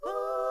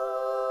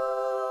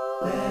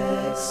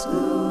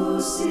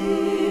Exclusive.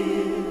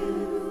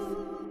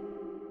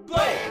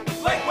 Blake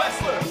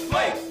Wessler,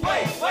 Blake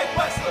Wessler, Blake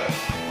Wessler,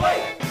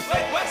 Blake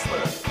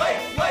Wessler,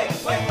 Blake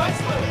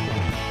Wessler,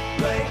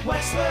 Blake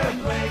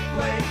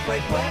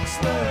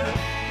Wessler,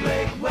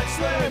 Blake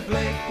Wessler,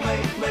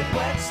 Blake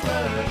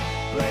Wessler,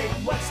 Blake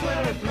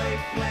Wessler,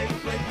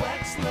 Blake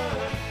Wessler,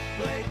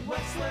 Blake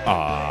Wessler.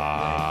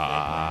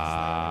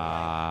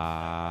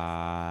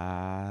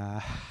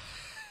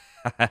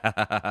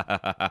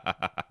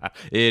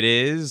 It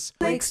is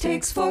Blake's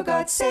Takes for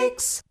God's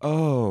sakes.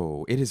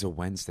 Oh, it is a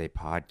Wednesday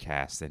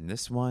podcast, and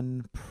this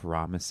one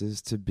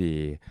promises to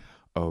be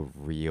a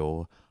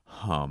real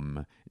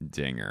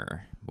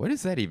humdinger. What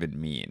does that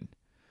even mean?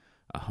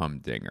 A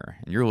humdinger.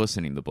 And you're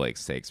listening to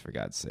Blake's Takes for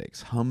God's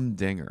sakes.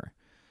 Humdinger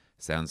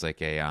sounds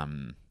like a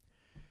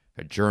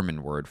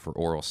German word for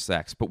oral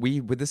sex, but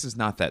this is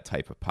not that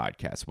type of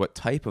podcast. What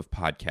type of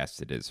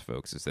podcast it is,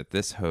 folks, is that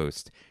this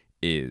host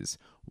is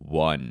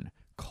one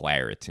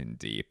Claritin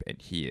deep, and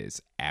he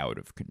is out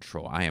of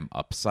control. I am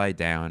upside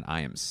down.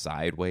 I am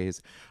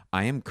sideways.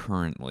 I am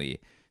currently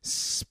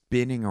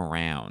spinning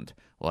around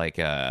like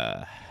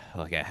a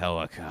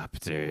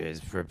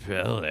helicopter's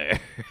propeller.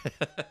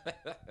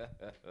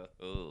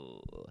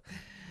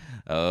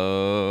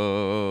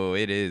 Oh,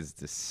 it is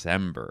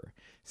December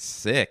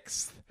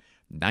 6th.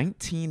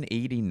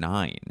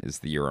 1989 is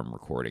the year I'm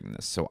recording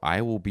this, so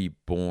I will be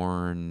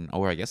born,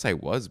 or I guess I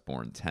was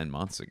born 10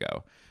 months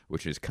ago,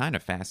 which is kind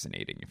of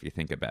fascinating if you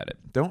think about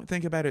it. Don't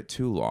think about it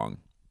too long,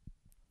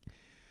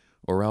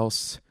 or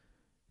else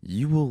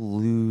you will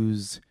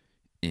lose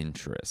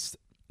interest.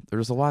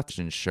 There's a lot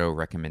in show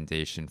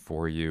recommendation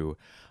for you.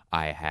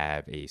 I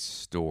have a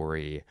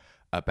story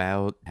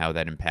about how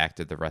that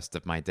impacted the rest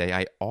of my day.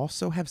 I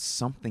also have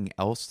something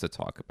else to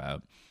talk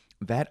about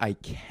that I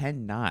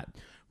cannot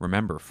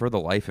remember for the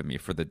life of me,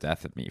 for the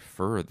death of me,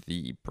 for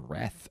the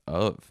breath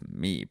of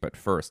me. But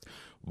first,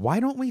 why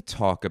don't we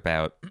talk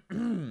about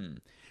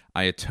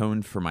I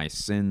atoned for my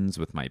sins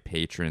with my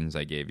patrons.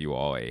 I gave you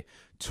all a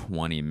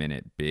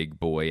 20-minute big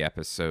boy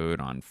episode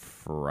on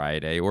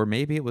Friday, or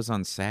maybe it was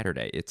on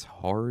Saturday. It's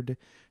hard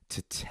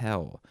to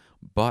tell,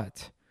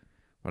 but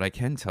what I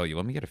can tell you,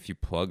 let me get a few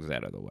plugs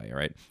out of the way, all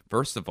right?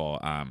 First of all,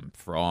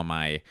 for all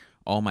my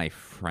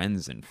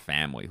friends and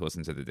family who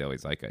listen to the Daily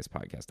Zeitgeist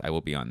podcast, I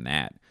will be on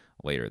that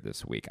later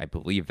this week. I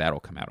believe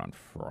that'll come out on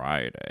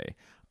Friday.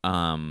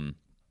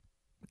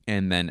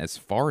 And then as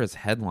far as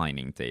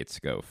headlining dates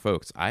go,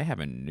 folks, I have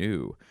a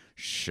new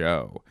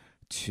show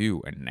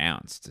to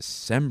announce.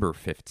 December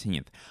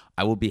 15th,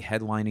 I will be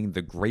headlining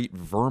the Great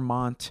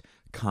Vermont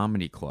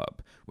Comedy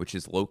Club, which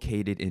is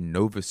located in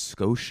Nova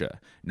Scotia.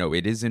 No,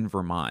 it is in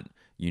Vermont,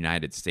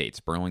 United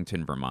States,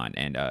 Burlington, Vermont.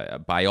 And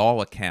by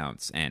all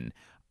accounts, and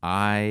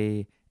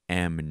I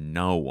am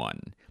no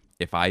one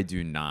if I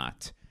do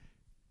not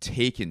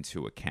take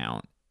into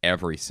account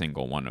every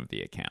single one of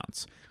the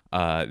accounts.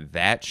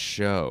 That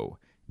show,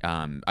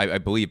 I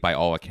believe by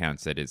all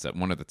accounts, that is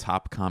one of the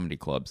top comedy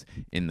clubs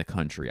in the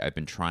country. I've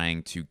been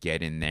trying to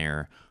get in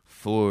there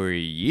for 4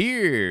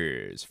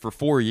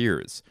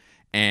 years.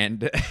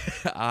 And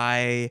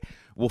I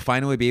will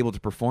finally be able to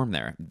perform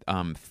there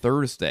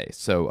Thursday.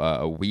 So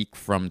a week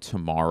from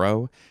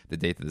tomorrow, the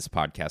date that this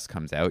podcast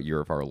comes out, Year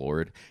of Our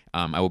Lord,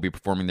 I will be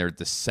performing there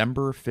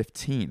December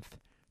 15th,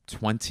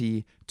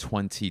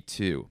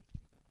 2022.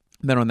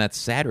 Then on that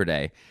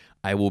Saturday,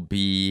 I will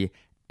be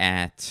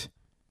at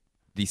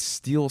the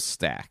Steel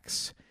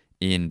Stacks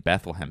in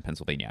Bethlehem,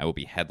 Pennsylvania. I will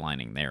be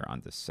headlining there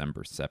on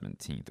December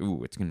 17th.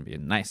 Ooh, it's going to be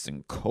nice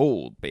and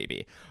cold,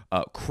 baby.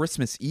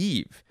 Christmas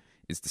Eve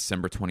is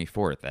December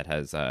 24th. That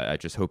has, I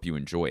just hope you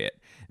enjoy it.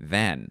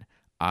 Then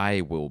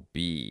I will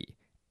be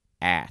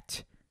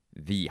at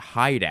the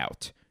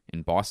Hideout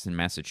in Boston,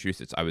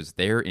 Massachusetts. I was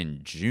there in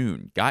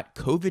June. Got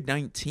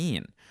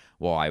COVID-19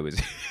 while I was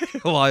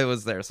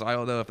there. So I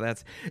don't know if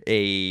that's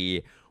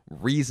a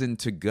reason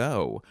to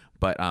go,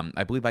 but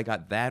I believe I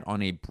got that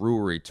on a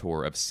brewery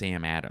tour of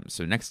Sam Adams.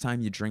 So next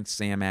time you drink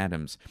Sam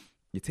Adams,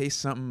 you taste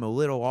something a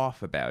little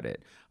off about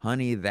it,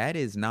 honey, that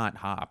is not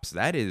hops.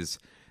 That is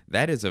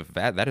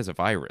a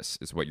virus,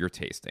 is what you're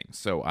tasting.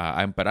 So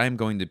I'm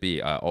going to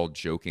be, all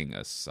joking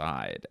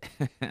aside,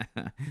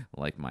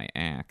 like my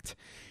act.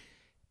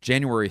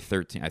 January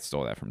 13th, I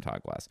stole that from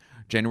Todd Glass.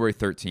 January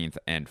 13th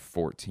and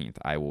 14th,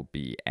 I will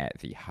be at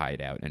the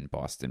Hideout in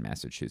Boston,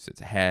 Massachusetts.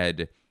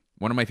 Had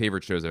one of my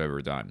favorite shows I've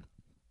ever done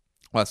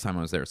last time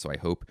I was there, so I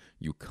hope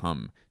you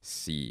come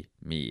see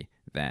me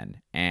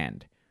then.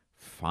 And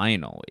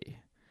finally,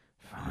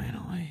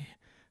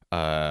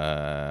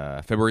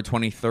 February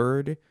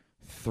 23rd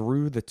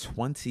through the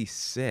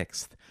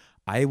 26th,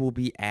 I will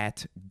be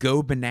at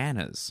Go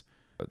Bananas.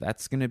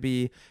 That's going to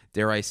be,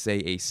 dare I say,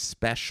 a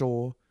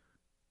special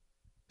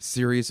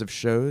series of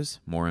shows.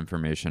 More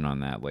information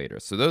on that later.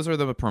 So those are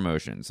the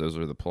promotions. Those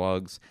are the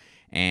plugs.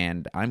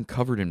 And I'm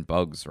covered in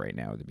bugs right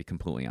now, to be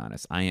completely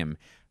honest. I am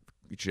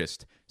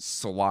just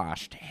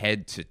sloshed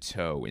head to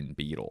toe in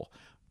beetle.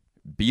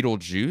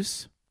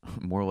 Beetlejuice?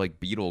 More like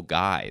beetle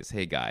guys.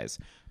 Hey, guys.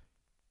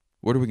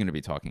 What are we going to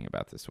be talking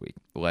about this week?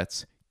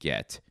 Let's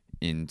get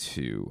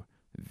into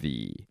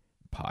the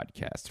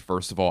podcast.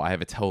 First of all, I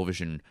have a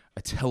television.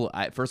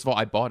 First of all,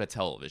 I bought a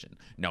television.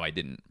 No, I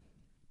didn't.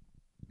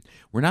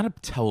 We're not a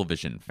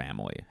television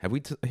family. Have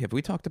we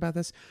talked about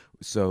this?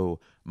 So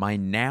my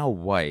now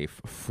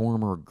wife,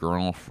 former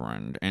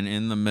girlfriend, and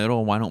in the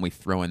middle, why don't we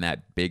throw in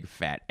that big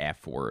fat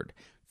F word?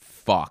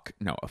 Fuck.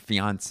 No, a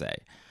fiance.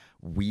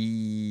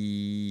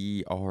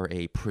 We are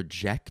a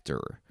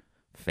projector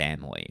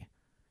family.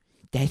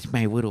 That's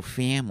my little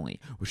family.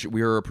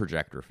 We are a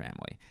projector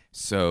family.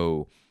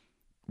 So,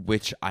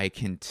 which I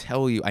can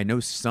tell you, I know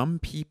some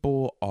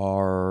people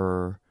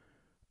are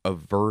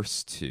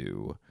averse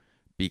to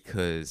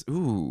because,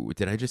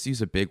 did I just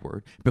use a big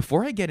word?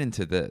 Before I get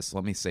into this,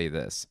 let me say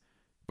this.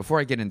 Before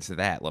I get into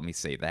that, let me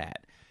say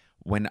that.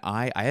 When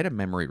I had a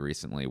memory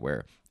recently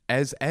where,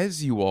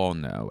 as you all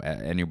know,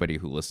 anybody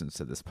who listens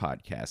to this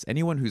podcast,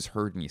 anyone who's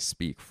heard me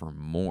speak for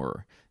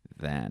more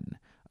than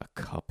a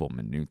couple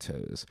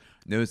minutos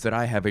knows that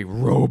I have a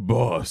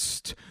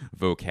robust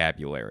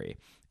vocabulary.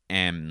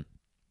 And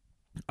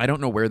I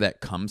don't know where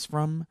that comes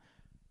from.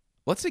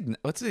 Let's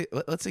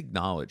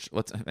acknowledge.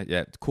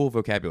 Cool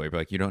vocabulary, but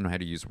like you don't know how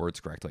to use words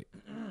correctly.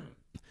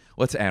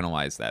 Let's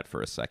analyze that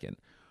for a second.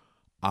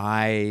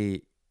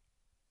 I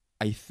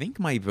think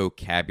my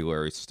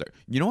vocabulary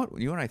You know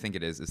what I think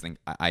it is?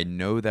 I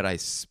know that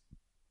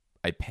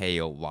I pay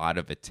a lot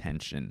of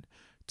attention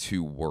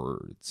to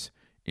words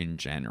in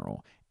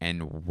general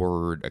and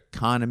word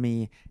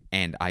economy,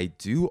 and I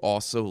do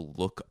also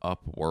look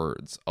up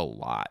words a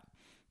lot.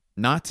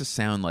 Not to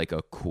sound like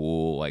a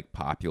cool, like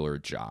popular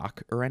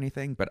jock or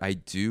anything, but I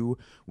do,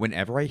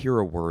 whenever I hear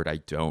a word I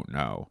don't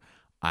know,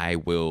 I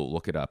will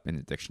look it up in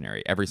the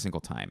dictionary every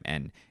single time.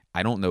 And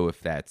I don't know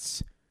if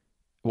that's,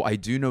 well, I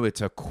do know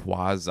it's a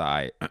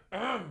quasi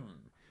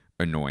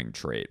annoying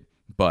trait,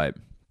 but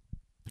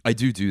I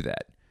do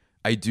that.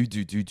 I do.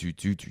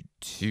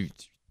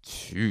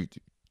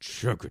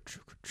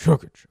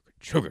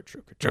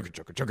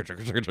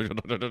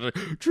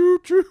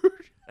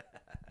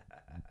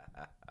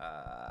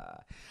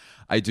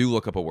 I do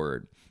look up a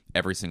word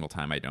every single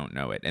time I don't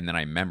know it, and then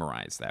I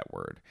memorize that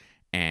word,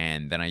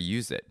 and then I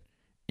use it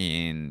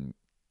in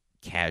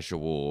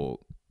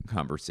casual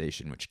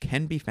conversation, which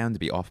can be found to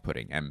be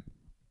off-putting. And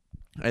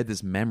I had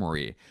this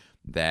memory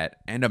I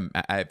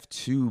have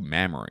two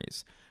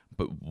memories,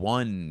 but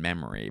one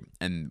memory,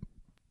 and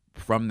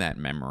from that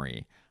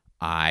memory,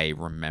 I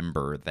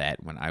remember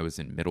that when I was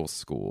in middle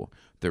school,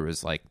 there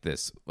was like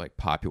this like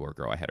popular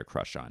girl I had a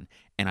crush on,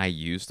 and I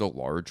used a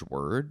large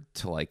word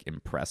to like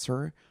impress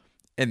her.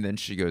 And then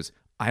she goes,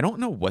 I don't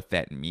know what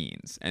that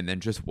means. And then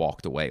just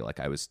walked away like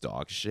I was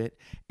dog shit.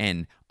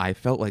 And I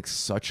felt like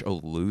such a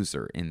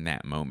loser in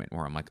that moment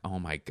where I'm like, oh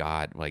my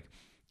God, like,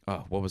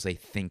 oh, what was I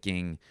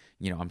thinking?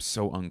 You know, I'm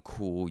so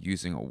uncool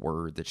using a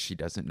word that she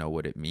doesn't know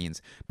what it means.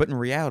 But in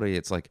reality,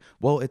 it's like,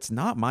 well, it's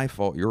not my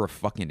fault. You're a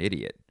fucking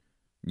idiot.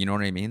 You know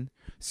what I mean?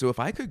 So if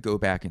I could go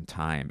back in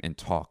time and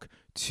talk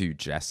to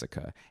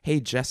Jessica, hey,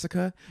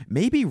 Jessica,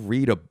 maybe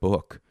read a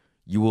book,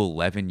 you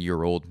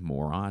 11-year-old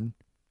moron.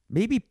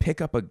 Maybe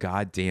pick up a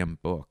goddamn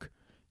book,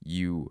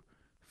 you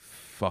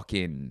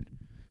fucking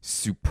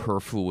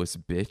superfluous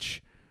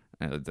bitch.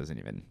 It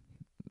didn't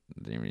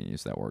even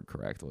use that word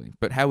correctly.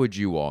 But how would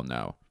you all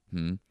know?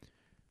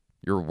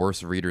 You're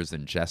worse readers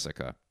than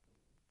Jessica.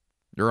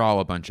 You're all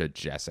a bunch of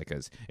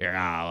Jessicas. You're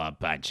all a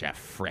bunch of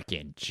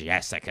frickin'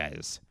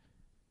 Jessicas.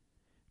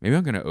 Maybe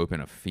I'm going to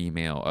open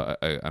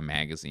a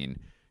magazine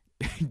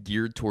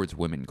geared towards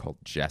women called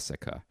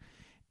Jessica.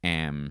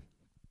 And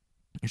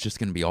it's just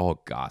going to be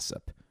all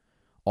gossip.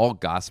 All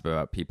gossip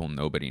about people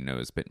nobody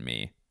knows but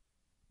me.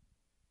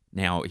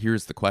 Now,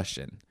 here's the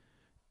question.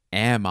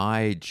 Am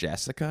I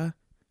Jessica?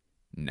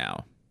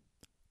 No.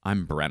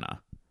 I'm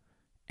Brenna.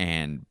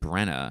 And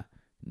Brenna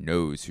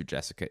knows who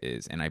Jessica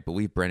is. And I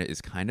believe Brenna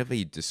is kind of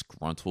a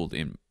disgruntled,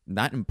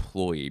 not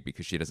employee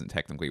because she doesn't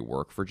technically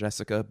work for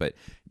Jessica, but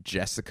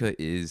Jessica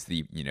is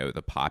the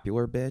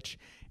popular bitch.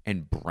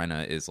 And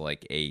Brenna is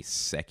like a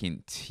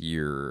second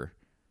tier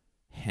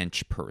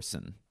wench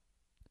person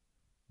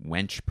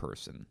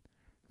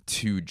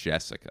to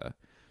Jessica.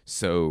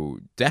 So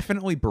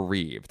definitely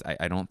bereaved.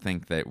 I don't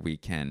think that we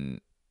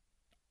can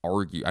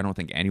argue. I don't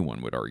think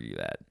anyone would argue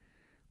that.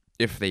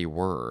 If they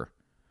were,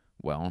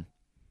 well,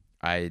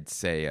 I'd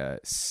say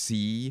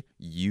CUL8ER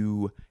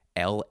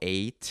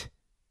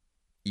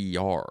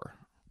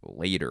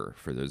later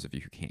for those of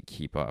you who can't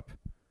keep up.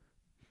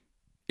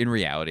 In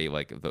reality,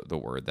 like the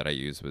word that I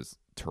used was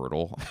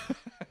turtle.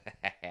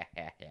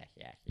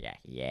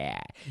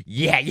 Yeah.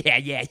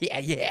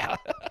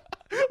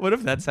 What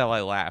if that's how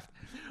I laughed?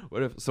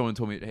 What if someone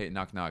told me, hey,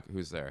 knock, knock,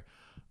 who's there?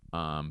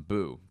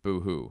 Boo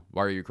hoo.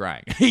 Why are you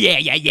crying? Yeah.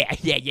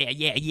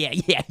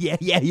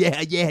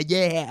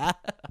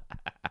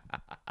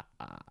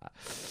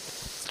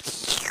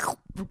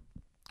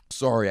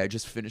 Sorry, I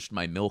just finished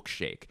my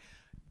milkshake.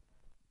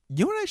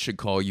 You know what I should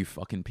call you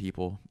fucking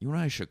people? You know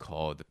what I should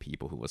call the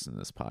people who listen to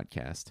this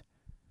podcast?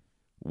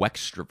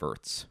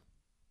 Wextroverts.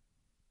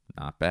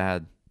 Not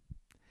bad.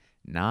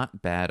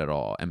 Not bad at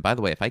all. And by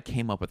the way, if I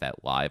came up with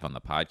that live on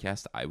the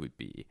podcast, I would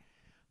be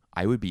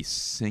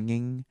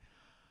singing.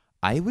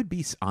 I would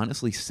be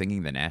honestly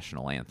singing the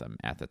national anthem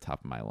at the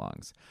top of my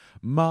lungs.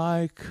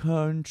 My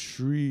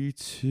country,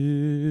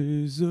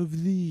 'tis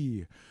of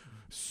thee,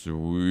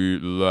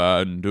 sweet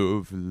land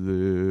of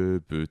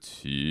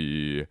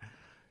liberty.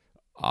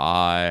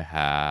 I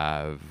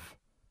have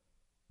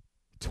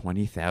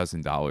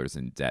 $20,000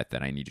 in debt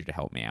that I need you to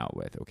help me out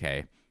with,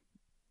 okay?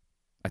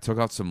 I took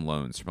out some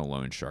loans from a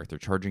loan shark. They're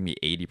charging me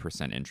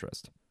 80%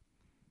 interest,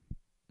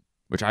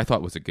 which I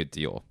thought was a good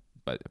deal,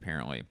 but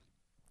apparently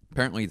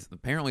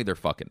they're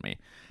fucking me.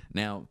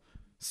 Now,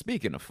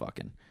 speaking of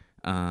fucking,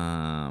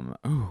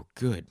 oh,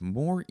 good,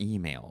 more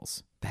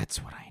emails.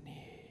 That's what I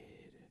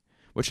need.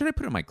 What should I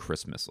put on my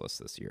Christmas list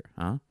this year,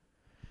 huh?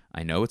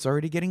 I know it's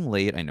already getting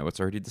late. I know it's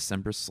already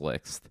December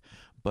 6th,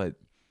 but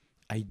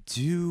I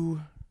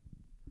do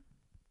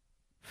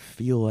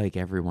feel like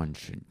everyone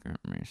should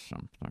get me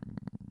something.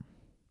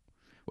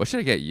 What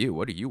should I get you?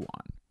 What do you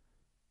want?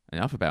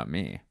 Enough about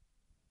me.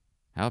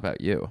 How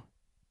about you?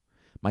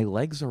 My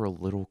legs are a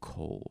little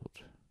cold,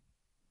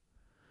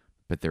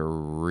 but they're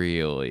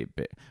really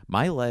big.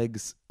 My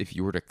legs, if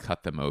you were to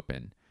cut them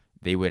open,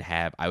 they would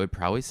have, I would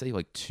probably say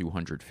like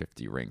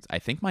 250 rings. I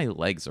think my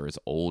legs are as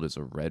old as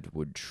a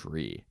redwood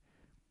tree,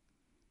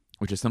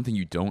 which is something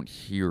you don't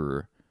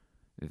hear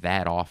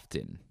that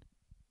often.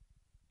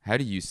 How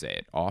do you say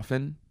it?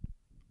 Often?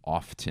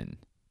 Often.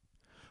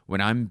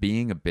 When I'm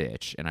being a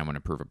bitch and I want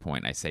to prove a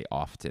point, I say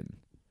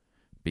often,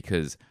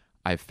 because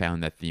I've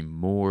found that the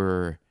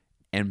more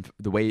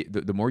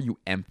you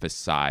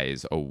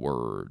emphasize a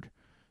word,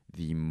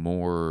 the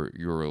more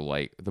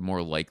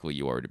likely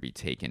you are to be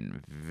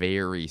taken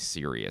very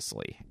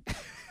seriously.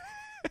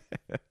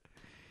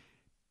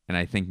 And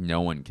I think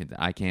no one can.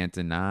 I can't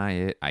deny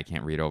it. I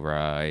can't read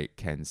over.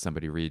 Can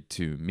somebody read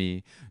to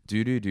me?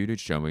 Do do do do.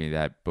 Show me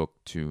that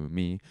book to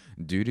me.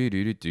 Do do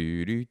do do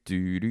do do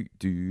do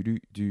do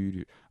do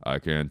do. I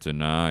can't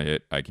deny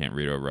it. I can't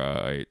read or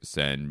write.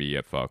 Send me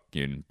a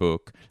fucking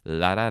book.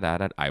 La da da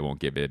da. I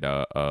won't give it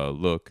a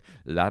look.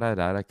 La da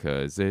da da.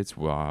 'Cause it's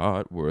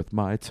not worth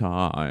my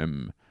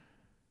time.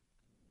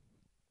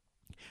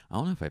 I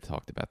don't know if I've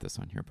talked about this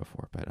on here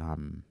before, but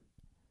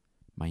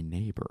my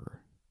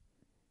neighbor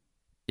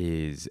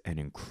is an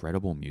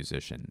incredible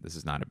musician. This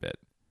is not a bit.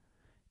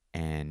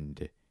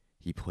 And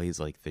he plays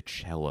like the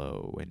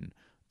cello and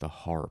the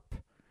harp,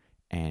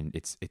 and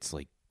it's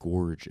like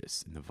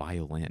gorgeous, and the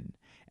violin,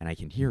 and I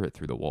can hear it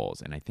through the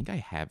walls. And I think I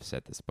have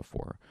said this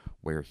before,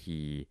 where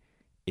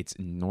it's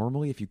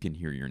normally, if you can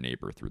hear your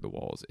neighbor through the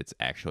walls, it's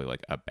actually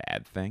like a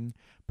bad thing,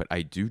 but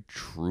I do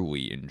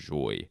truly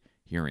enjoy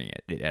hearing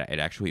it. It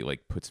actually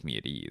like puts me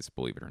at ease,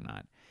 believe it or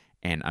not.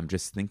 And I'm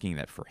just thinking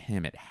that for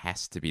him, it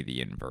has to be the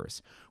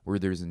inverse, where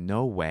there's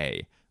no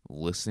way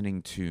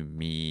listening to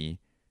me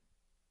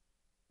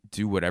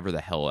do whatever the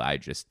hell I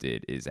just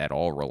did is at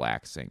all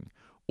relaxing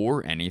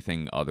or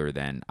anything other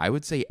than, I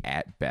would say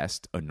at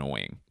best,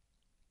 annoying.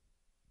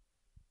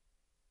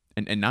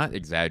 And not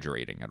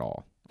exaggerating at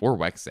all,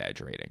 or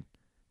exaggerating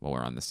while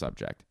we're on the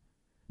subject.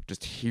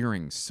 Just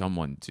hearing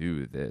someone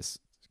do this,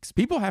 because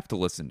people have to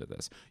listen to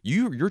this.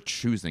 You're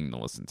choosing to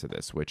listen to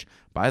this, which,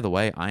 by the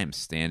way, I am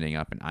standing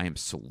up and I am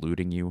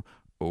saluting you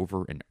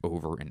over and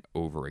over and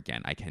over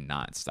again. I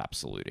cannot stop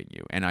saluting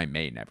you, and I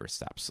may never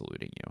stop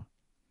saluting you.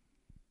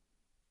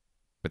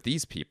 But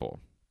these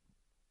people,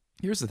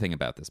 here's the thing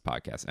about this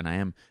podcast, and I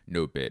am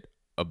no bit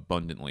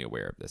abundantly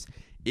aware of this.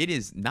 It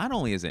is, not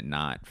only is it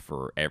not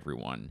for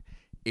everyone,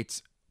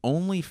 it's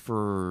only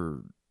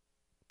for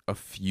a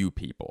few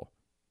people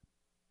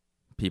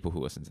who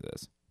listen to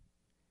this.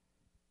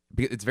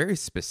 Because it's very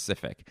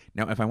specific.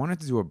 Now, if I wanted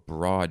to do a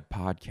broad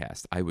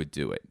podcast, I would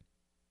do it.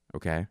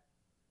 Okay?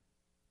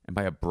 And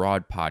by a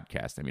broad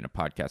podcast, I mean a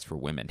podcast for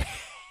women.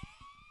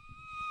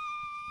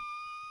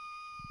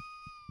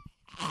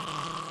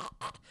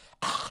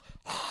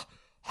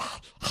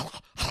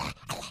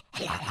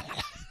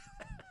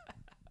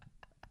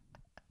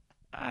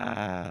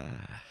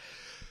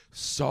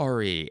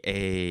 Sorry,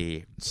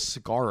 a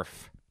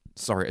scarf.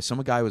 Sorry,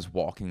 some guy was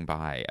walking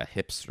by, a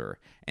hipster,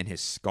 and his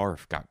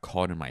scarf got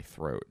caught in my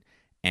throat.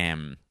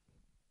 And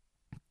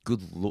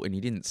good Lord, and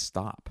he didn't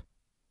stop.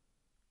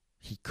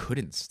 He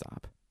couldn't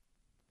stop.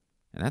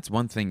 And that's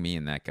one thing me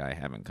and that guy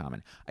have in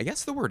common. I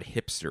guess the word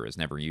hipster is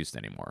never used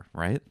anymore,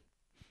 right?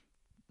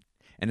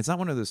 And it's not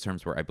one of those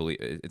terms where I believe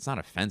it's not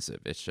offensive.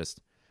 It's just,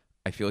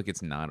 I feel like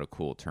it's not a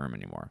cool term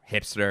anymore.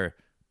 Hipster.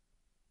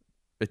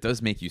 It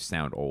does make you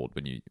sound old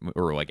when you,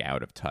 or like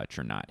out of touch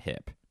or not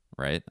hip,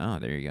 right? Oh,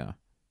 there you go.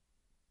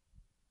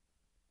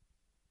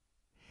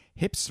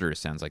 Hipster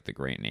sounds like the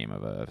great name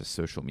of a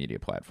social media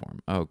platform.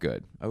 Oh,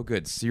 good. Oh,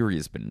 good. Siri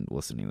has been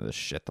listening to this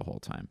shit the whole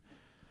time.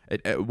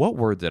 What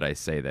word did I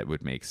say that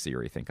would make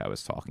Siri think I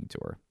was talking to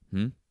her?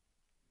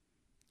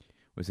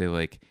 Was it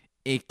like,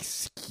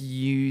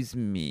 excuse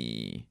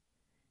me?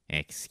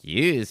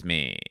 Excuse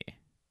me?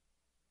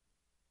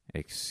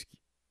 Excuse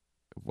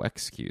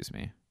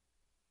me?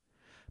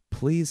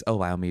 Please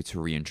allow me to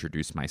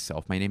reintroduce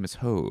myself. My name is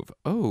Hove.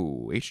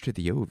 Oh, H to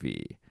the OV.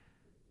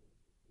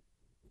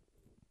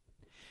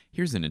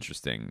 Here's an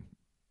interesting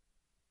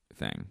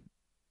thing.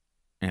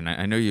 And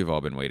I know you've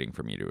all been waiting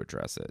for me to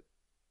address it.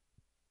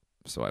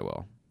 So I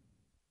will.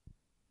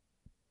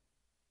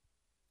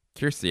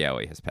 Kirstie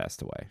Alley has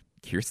passed away.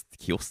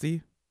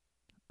 Kirstie?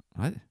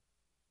 What?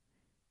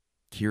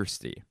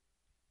 Kirstie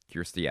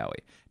Alley.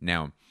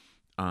 Now,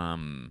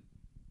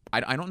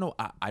 I don't know.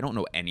 I don't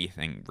know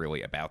anything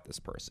really about this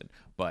person,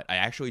 but I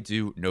actually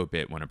do know a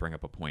bit when I bring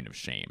up a point of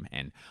shame,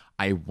 and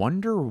I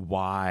wonder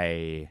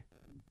why.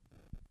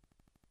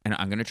 And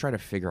I'm gonna try to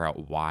figure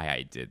out why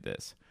I did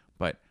this,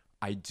 but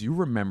I do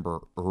remember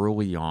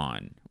early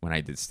on when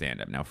I did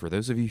stand up. Now, for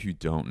those of you who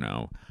don't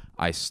know,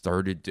 I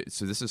started.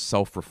 So this is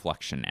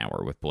self-reflection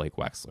hour with Blake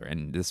Wexler,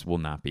 and this will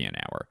not be an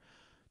hour.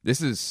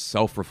 This is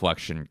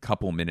self-reflection,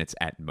 couple minutes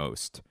at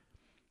most,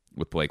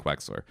 with Blake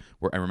Wexler,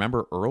 where I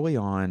remember early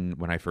on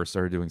when I first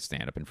started doing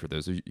stand-up, and for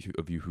those of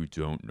you who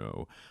don't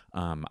know,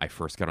 I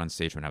first got on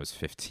stage when I was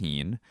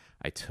 15.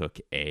 I took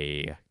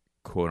a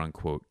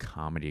quote-unquote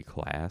comedy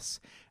class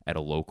at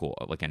a local,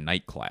 like a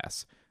night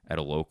class at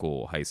a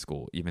local high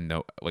school, even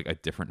though, like, a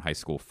different high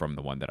school from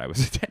the one that I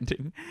was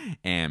attending.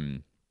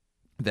 And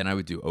then I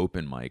would do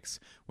open mics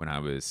when I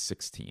was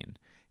 16,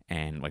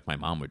 and, like, my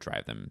mom would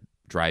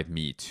drive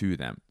me to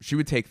them. She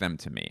would take them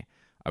to me.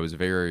 I was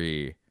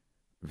very...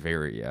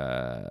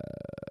 I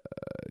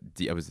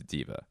was a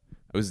diva.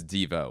 I was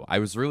Devo. I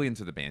was really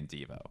into the band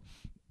Devo.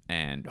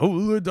 And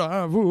holy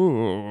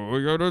Devo,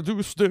 I gotta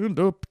do stand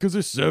up because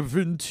it's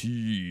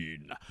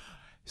 17.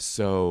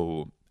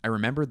 So I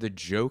remember the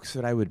jokes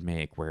that I would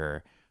make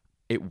where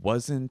it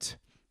wasn't,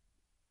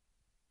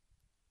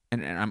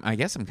 and I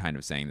guess I'm kind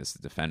of saying this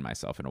to defend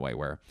myself in a way,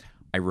 where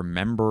I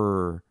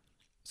remember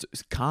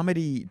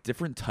comedy,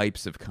 different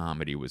types of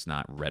comedy was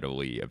not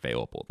readily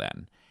available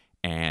then.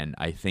 And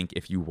I think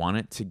if you want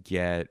it to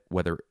get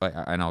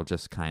and I'll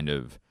just kind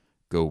of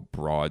go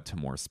broad to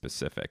more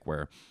specific,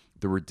 where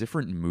there were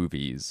different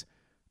movies,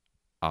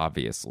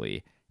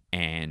 obviously.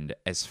 And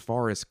as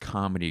far as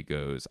comedy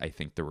goes, I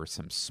think there were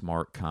some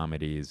smart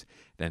comedies.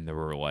 Then there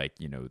were, like,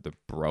 you know, the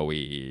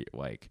bro-y,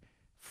 like,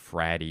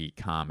 fratty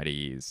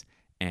comedies.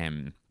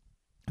 And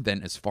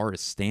then as far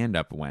as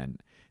stand-up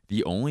went,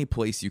 the only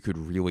place you could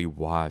really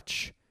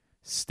watch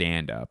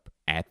stand-up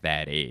at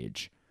that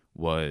age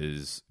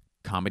was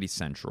Comedy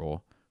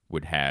Central.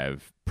 Would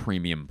have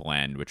Premium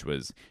Blend, which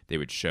was, they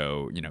would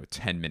show,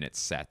 10-minute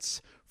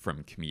sets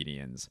from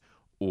comedians,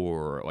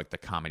 or like the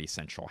Comedy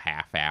Central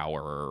half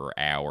hour or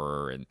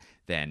hour. And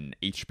then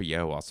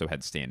HBO also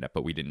had stand up,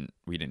 but we didn't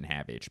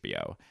have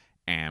HBO.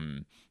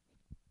 And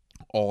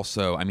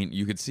also, I mean,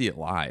 you could see it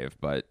live,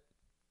 but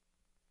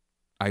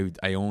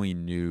I only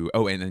knew,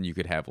 and then you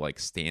could have, like,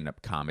 stand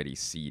up comedy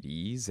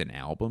CDs and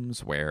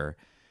albums where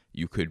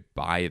you could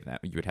buy them.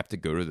 You would have to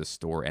go to the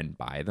store and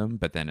buy them,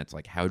 but then it's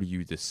like, how do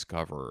you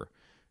discover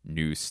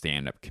new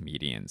stand-up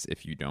comedians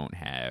if you don't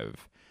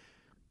have,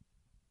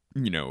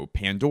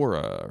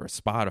 Pandora or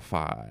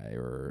Spotify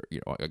or,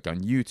 like on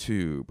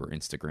YouTube or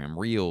Instagram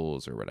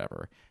Reels or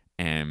whatever.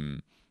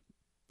 And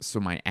so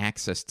my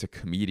access to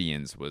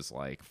comedians was,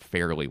 like,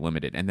 fairly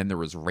limited. And then there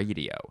was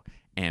radio.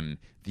 And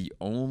the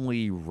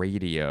only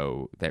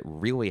radio that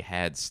really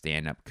had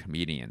stand-up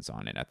comedians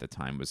on it at the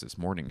time was this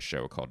morning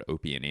show called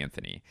Opie and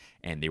Anthony.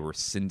 And they were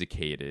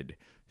syndicated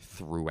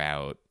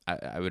throughout,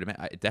 I would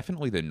imagine,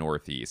 definitely the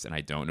Northeast. And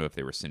I don't know if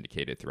they were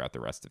syndicated throughout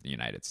the rest of the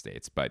United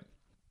States. But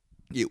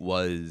it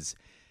was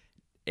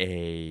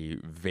a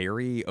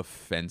very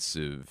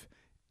offensive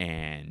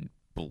and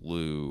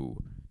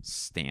blue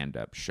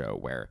stand-up show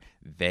where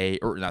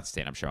not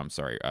stand-up show, I'm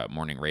sorry,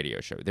 morning radio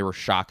show. They were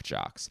shock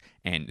jocks,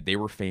 and they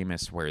were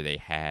famous where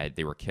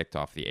they were kicked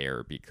off the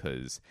air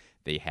because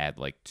they had,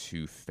 like,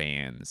 two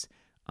fans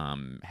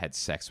had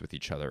sex with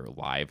each other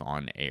live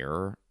on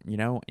air,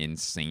 in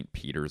St.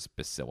 Peter's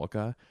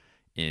Basilica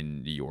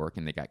in New York,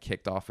 and they got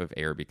kicked off of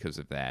air because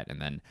of that.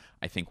 And then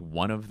I think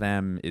one of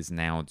them is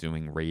now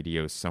doing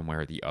radio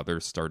somewhere. The other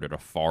started a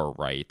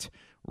far-right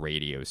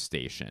radio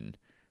station,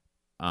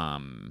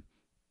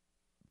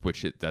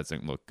 which it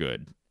doesn't look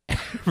good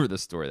for the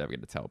story that I'm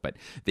going to tell. But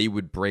they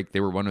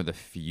were one of the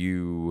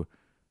few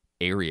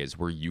areas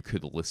where you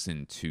could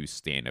listen to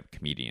stand-up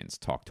comedians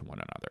talk to one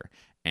another.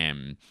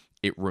 And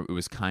it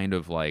was kind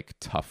of like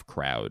Tough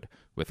Crowd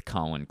with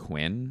Colin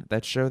Quinn,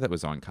 that show that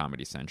was on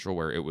Comedy Central,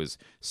 where it was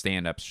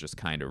stand-ups just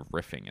kind of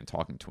riffing and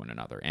talking to one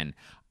another. And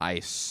I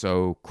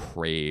so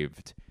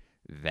craved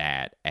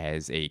that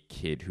as a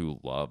kid who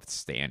loved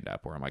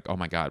stand-up, where I'm like, oh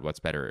my God, what's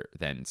better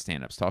than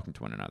stand-ups talking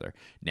to one another?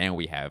 Now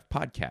we have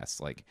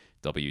podcasts like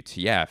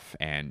WTF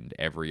and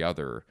every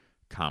other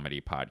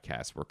comedy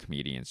podcast where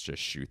comedians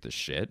just shoot the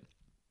shit.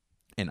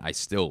 And I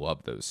still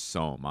love those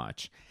so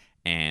much.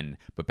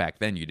 But back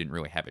then you didn't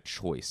really have a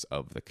choice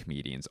of the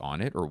comedians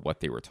on it or what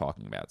they were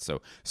talking about. So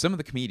some of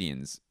the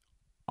comedians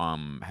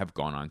have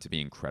gone on to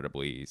be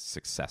incredibly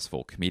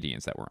successful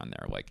comedians that were on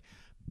there, like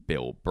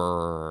Bill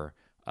Burr,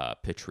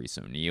 Patrice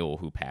O'Neill,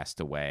 who passed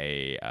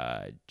away,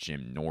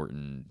 Jim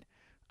Norton,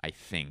 I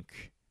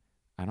think,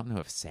 I don't know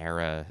if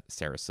Sarah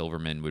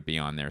Silverman would be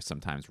on there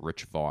sometimes,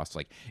 Rich Voss.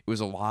 Like, it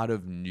was a lot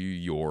of New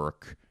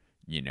York,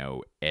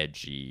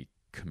 edgy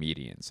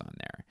comedians on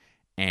there.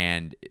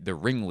 And the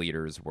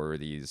ringleaders were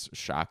these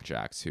shock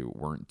jocks who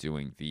weren't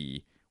doing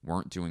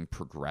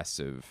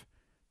progressive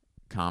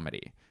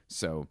comedy.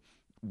 So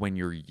when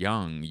you're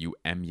young, you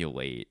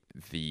emulate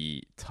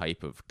the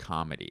type of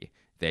comedy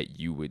that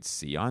you would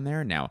see on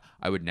there. Now,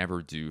 I would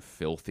never do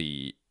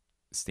filthy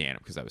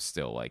stand-up because I was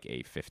still like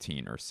a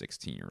 15 or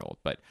 16-year-old.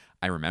 But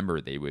I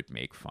remember they would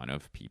make fun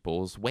of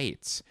people's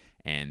weights,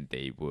 and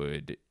they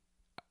would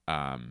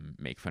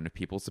make fun of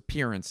people's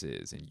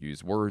appearances and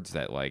use words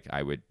that like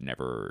I would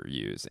never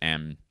use.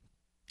 And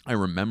I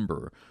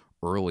remember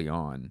early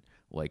on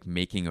like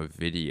making a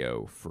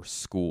video for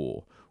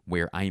school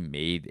where I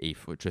made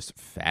just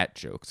fat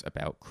jokes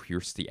about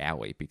Kirstie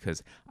Alley,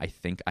 because I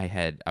think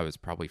I was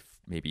probably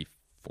maybe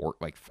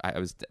I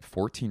was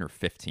 14 or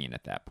 15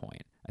 at that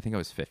point. I think I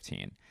was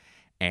 15,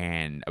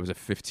 and I was a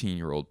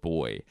 15-year-old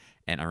boy,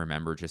 and I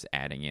remember just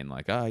adding in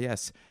like, oh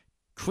yes,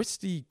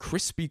 Krispy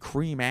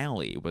Kreme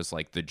Alley was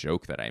like the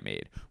joke that I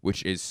made,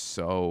 which is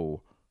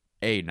so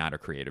not a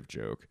creative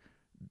joke,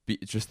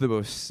 just the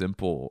most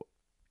simple.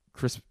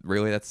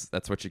 Really,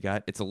 that's what you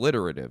got? It's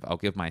alliterative. I'll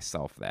give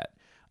myself that.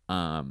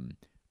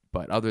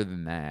 But other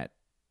than that,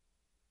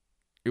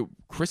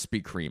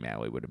 Krispy Kreme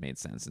Alley would have made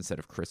sense instead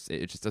of Chris.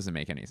 It just doesn't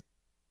make any.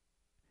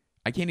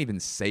 I can't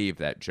even save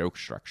that joke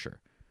structure.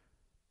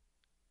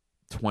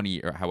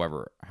 20 or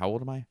however, how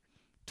old am I?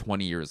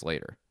 20 years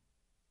later.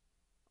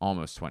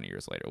 Almost 20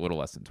 years later, a little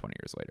less than 20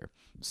 years later.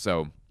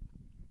 So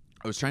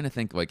I was trying to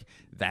think, like,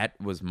 that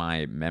was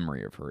my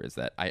memory of her, is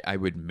that I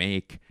would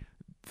make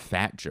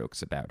fat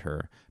jokes about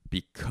her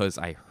because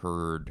I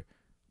heard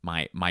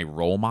my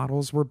role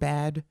models were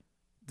bad.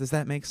 Does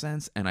that make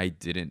sense? And I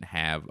didn't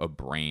have a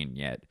brain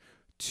yet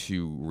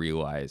to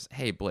realize,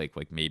 hey, Blake,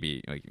 like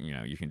maybe like,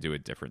 you can do a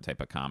different type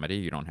of comedy.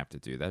 You don't have to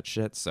do that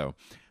shit. So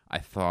I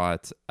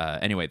thought,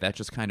 anyway, that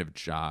just kind of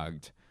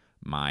jogged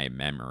my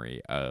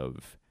memory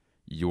of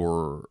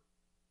when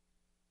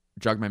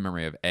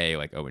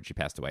she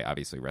passed away,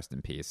 obviously rest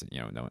in peace. And,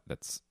 no,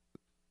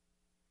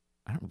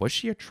 was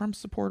she a Trump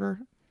supporter?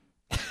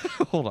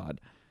 Hold on.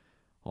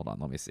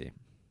 Let me see.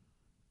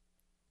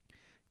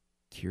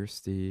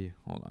 Kirstie,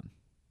 hold on.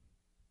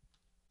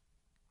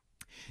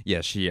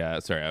 Yeah, she,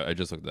 sorry, I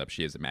just looked it up.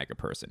 She is a MAGA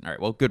person. All right,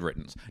 well, good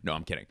riddance. No,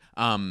 I'm kidding.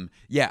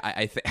 Yeah,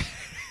 I think,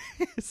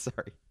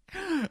 sorry.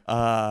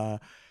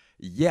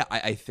 Yeah,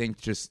 I think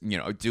just,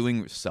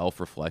 doing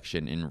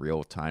self-reflection in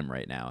real time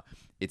right now,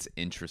 it's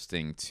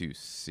interesting to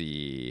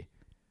see,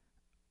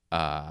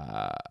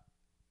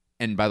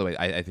 and by the way,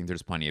 I think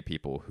there's plenty of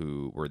people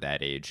who were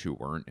that age who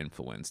weren't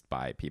influenced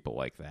by people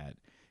like that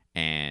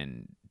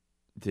and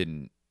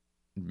didn't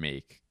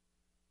make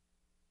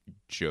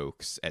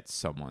jokes at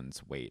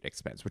someone's weight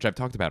expense, which I've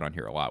talked about on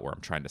here a lot, where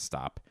I'm trying to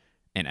stop,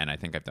 and I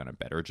think I've done a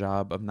better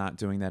job of not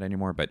doing that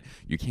anymore. But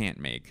you can't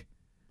make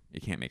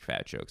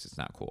fat jokes. It's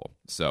not cool.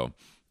 So,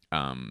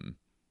 and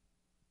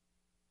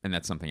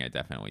that's something I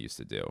definitely used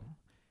to do.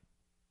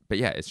 But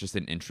yeah, it's just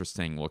an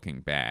interesting looking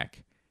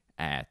back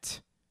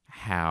at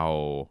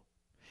how,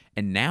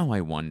 and now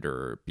I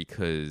wonder,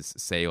 because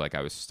say like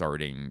I was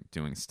starting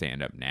doing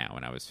stand-up now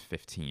and I was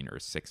 15 or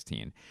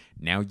 16,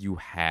 now you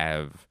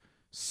have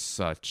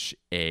such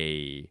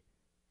a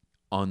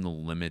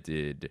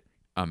unlimited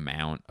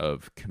amount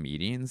of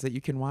comedians that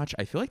you can watch.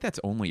 I feel like that's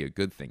only a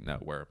good thing though,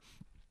 where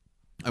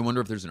I wonder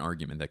if there's an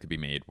argument that could be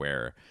made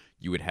where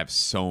you would have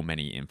so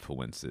many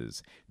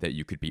influences that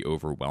you could be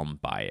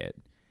overwhelmed by it.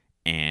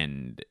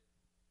 And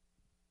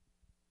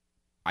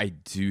I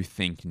do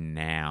think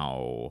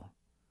now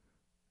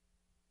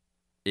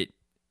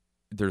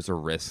there's a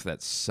risk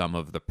that some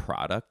of the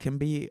product can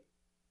be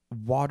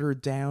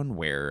watered down,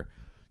 where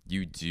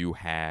you do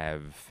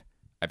have,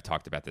 I've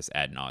talked about this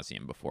ad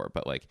nauseum before,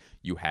 but like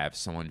you have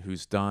someone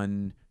who's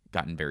gotten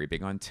very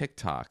big on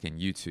TikTok and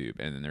YouTube,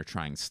 and then they're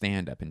trying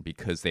stand-up, and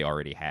because they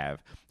already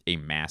have a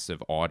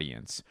massive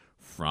audience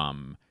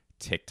from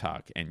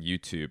TikTok and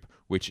YouTube,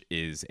 which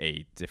is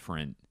a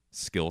different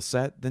skill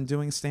set than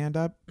doing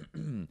stand-up,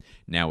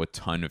 now a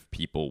ton of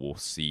people will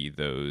see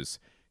those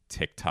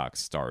TikTok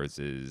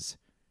stars'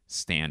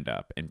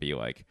 stand-up and be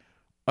like,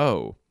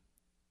 oh,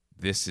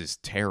 this is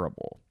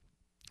terrible.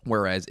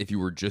 Whereas if you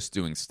were just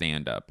doing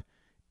stand-up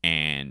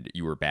and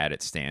you were bad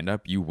at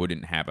stand-up, you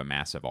wouldn't have a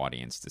massive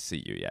audience to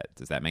see you yet.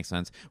 Does that make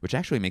sense? Which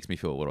actually makes me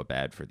feel a little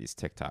bad for these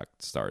TikTok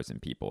stars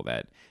and people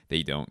that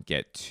they don't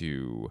get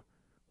to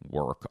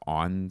work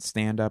on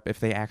stand-up if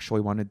they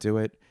actually want to do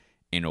it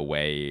in a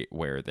way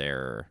where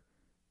they're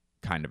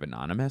kind of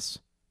anonymous,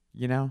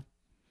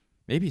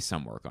 Maybe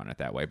some work on it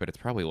that way, but it's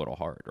probably a little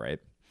hard, right?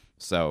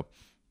 So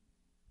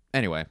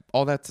anyway,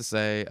 all that to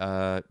say,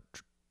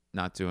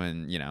 not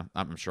doing,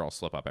 I'm sure I'll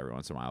slip up every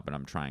once in a while, but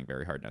I'm trying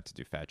very hard not to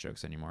do fat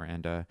jokes anymore.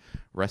 And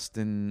rest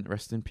in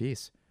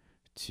peace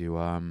to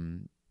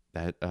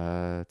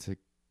to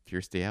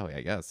Kirstie Alley,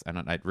 I guess.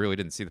 I really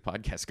didn't see the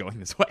podcast going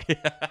this way.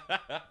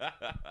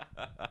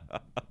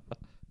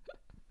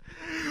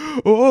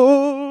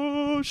 Oh.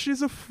 Oh,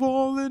 she's a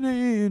fallen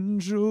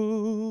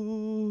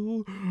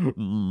angel.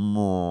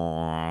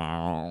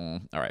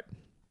 All right.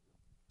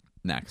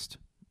 Next.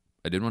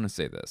 I did want to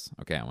say this.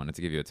 Okay, I wanted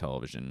to give you a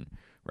television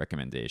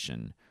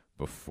recommendation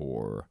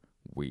before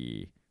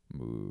we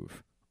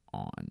move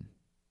on.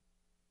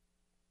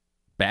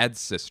 Bad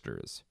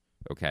Sisters.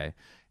 Okay.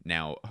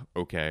 Now,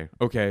 okay,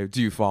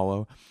 do you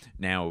follow?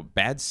 Now,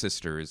 Bad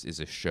Sisters is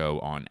a show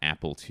on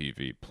Apple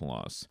TV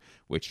Plus,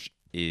 which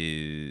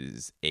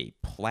is a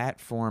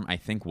platform. I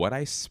think what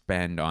I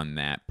spend on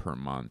that per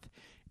month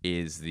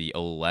is the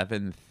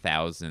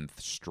 11,000th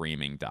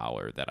streaming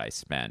dollar that I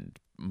spend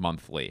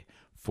monthly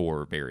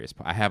for various.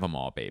 I have them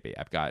all, baby.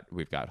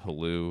 We've got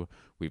Hulu,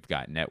 we've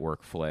got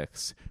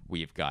Networkflix,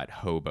 we've got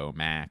Hobo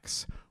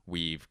Max,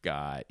 we've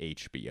got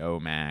HBO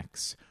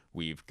Max.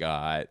 We've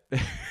got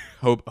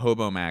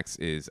Hobo Max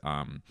is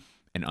an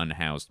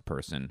unhoused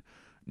person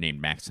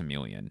named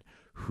Maximilian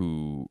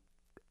who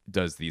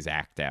does these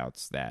act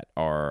outs that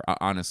are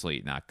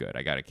honestly not good.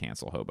 I got to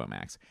cancel Hobo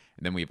Max.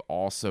 And then we've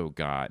also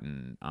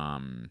gotten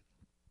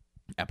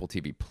Apple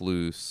TV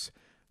Plus.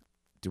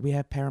 Do we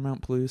have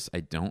Paramount Plus?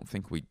 I don't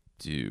think we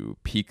do.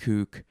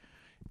 Peacock.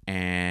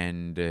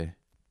 And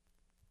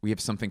we have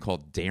something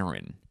called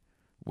Darren,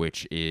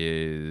 which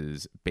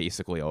is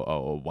basically a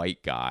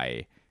white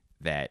guy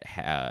that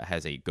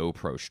has a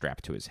GoPro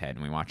strapped to his head,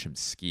 and we watch him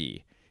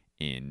ski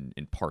in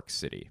Park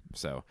City.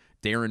 So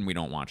Darren, we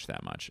don't watch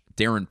that much.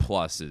 Darren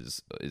Plus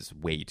is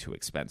way too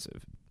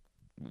expensive.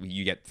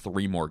 You get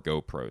 3 more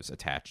GoPros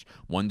attached,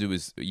 one to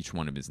each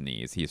one of his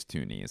knees. He has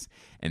 2 knees,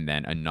 and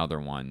then another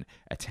one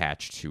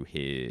attached to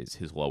his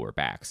lower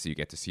back, so you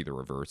get to see the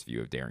reverse view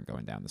of Darren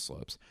going down the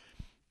slopes.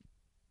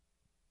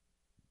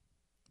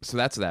 So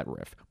that's that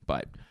riff.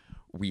 But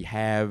we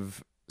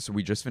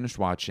just finished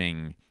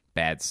watching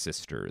Bad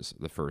Sisters,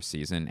 the first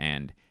season,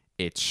 and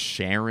it's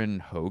Sharon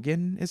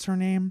Hogan is her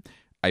name.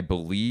 I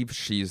believe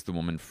she's the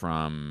woman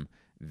from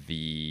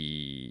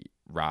the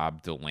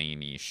Rob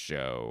Delaney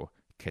show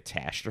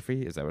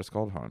Catastrophe. Is that what it's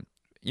called? Hold on.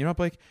 You know,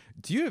 Blake,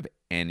 do you have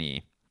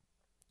any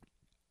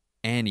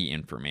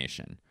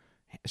information?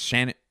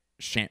 Sharon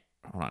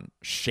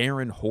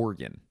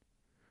Horgan,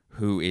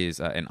 who is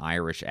an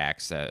Irish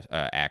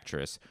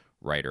actress,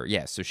 writer.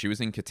 Yeah, so she was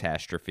in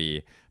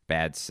Catastrophe,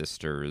 Bad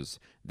Sisters,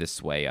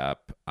 This Way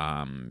Up.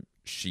 I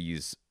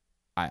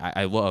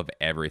love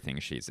everything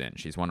she's in.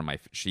 She's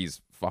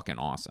fucking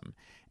awesome.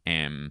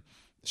 And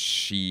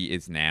she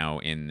is now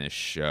in this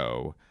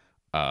show,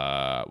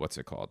 what's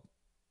it called?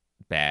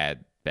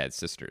 Bad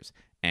Sisters.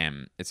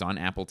 And it's on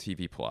Apple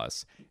TV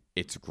Plus.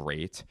 It's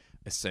great.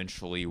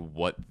 Essentially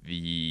what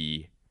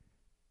the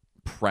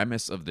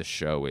premise of the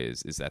show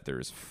is that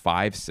there's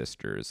 5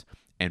 sisters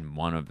and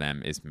one of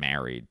them is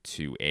married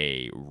to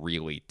a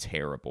really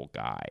terrible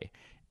guy.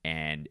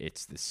 And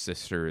it's the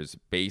sisters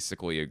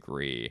basically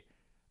agree,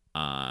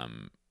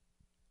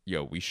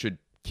 we should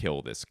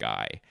kill this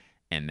guy.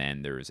 And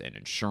then there's an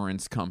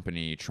insurance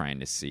company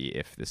trying to see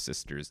if the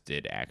sisters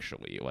did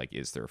actually,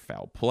 is there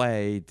foul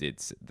play?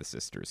 Did the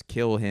sisters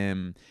kill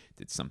him?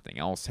 Did something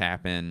else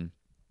happen?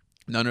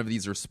 None of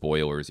these are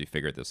spoilers. You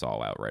figured this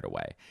all out right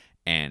away.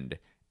 And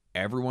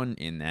everyone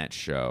in that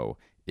show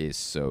is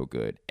so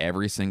good.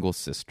 Every single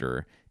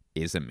sister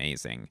is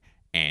amazing.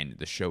 And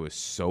the show is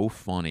so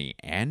funny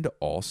and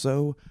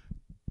also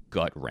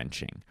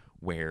gut-wrenching,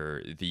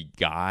 where the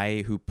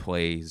guy who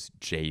plays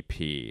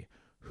JP,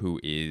 who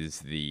is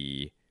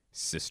the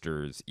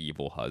sister's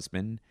evil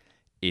husband,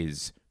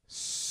 is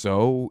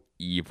so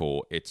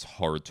evil it's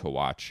hard to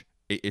watch.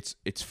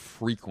 It's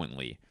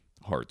frequently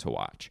hard to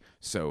watch.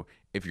 So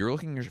if you're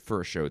looking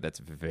for a show that's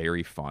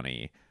very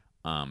funny,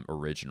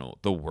 original,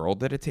 the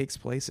world that it takes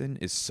place in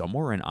is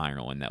somewhere in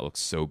Ireland that looks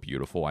so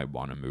beautiful. I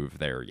want to move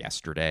there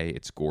yesterday.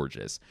 It's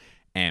gorgeous.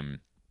 And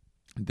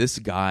this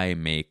guy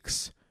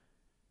makes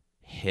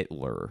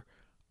Hitler.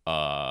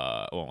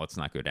 Well, let's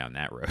not go down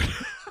that road.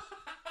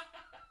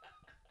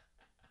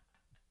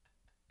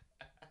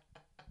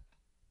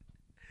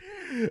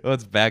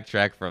 Let's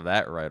backtrack from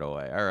that right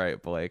away. All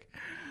right, Blake.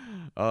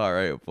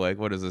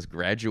 What is this?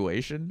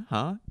 Graduation?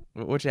 Huh?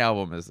 Which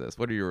album is this?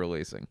 What are you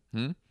releasing?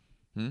 I'm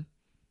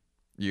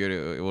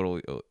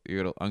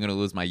gonna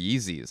lose my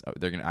Yeezys.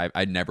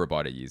 I never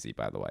bought a Yeezy,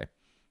 by the way,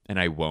 and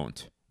I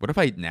won't. What if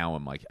I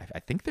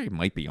think they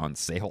might be on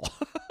sale.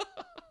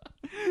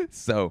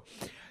 So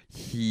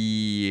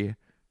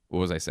what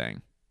was I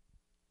saying?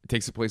 It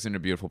takes place in a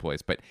beautiful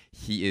place, but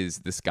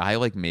this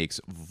guy makes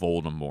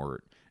Voldemort,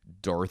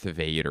 Darth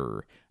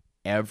Vader,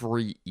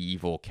 every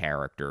evil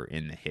character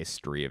in the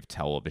history of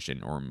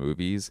television or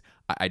movies.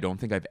 I don't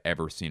think I've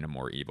ever seen a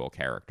more evil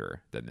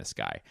character than this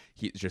guy.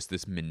 He's just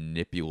this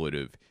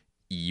manipulative,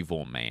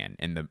 evil man.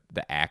 And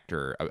the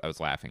actor, I was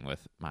laughing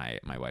with my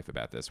wife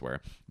about this,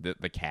 where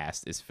the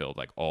cast is filled,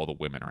 all the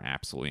women are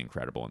absolutely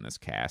incredible in this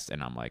cast.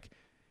 And I'm like,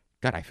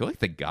 God, I feel like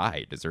the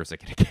guy deserves an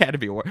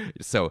Academy Award.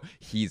 So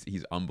he's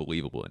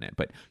unbelievable in it.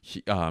 But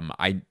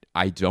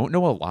I don't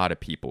know a lot of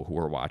people who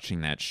are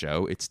watching that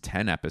show. It's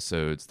 10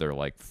 episodes. They're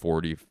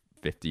 40,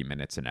 50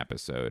 minutes an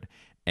episode.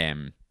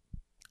 And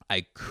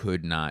I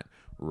could not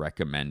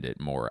recommend it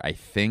more. I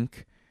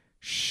think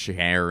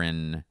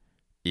Sharon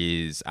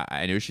is,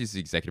 I know she's the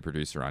executive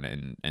producer on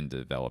it and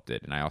developed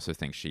it, and I also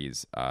think she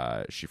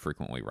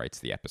frequently writes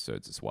the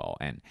episodes as well,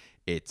 and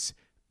it's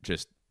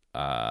just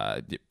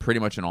pretty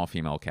much an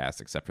all-female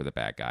cast except for the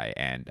bad guy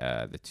and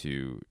the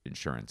two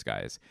insurance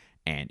guys,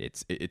 and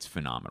it's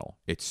phenomenal.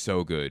 It's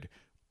so good.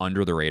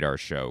 Under the radar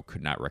show,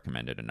 could not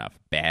recommend it enough.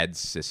 Bad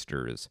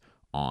Sisters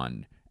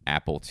on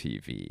Apple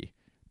TV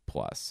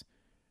Plus.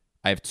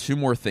 I have two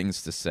more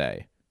things to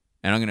say,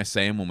 and I'm going to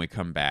say them when we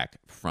come back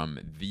from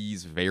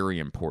these very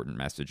important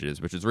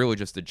messages, which is really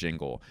just a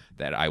jingle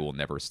that I will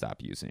never stop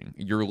using.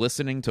 You're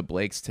listening to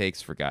Blake's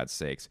Takes, for God's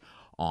sakes,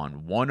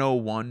 on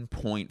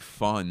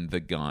 101.Fun The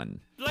Gun.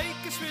 Blake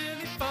is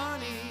really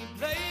funny.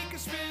 Blake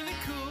is really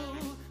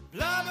cool.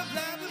 Blah, blah,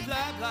 blah,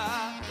 blah,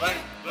 blah,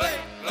 blah.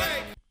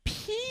 Blake.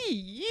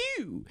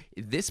 P.U.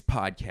 This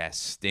podcast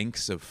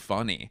stinks of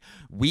funny.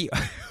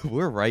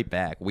 We're right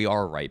back. We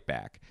are right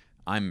back.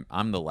 I'm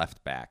the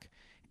left back,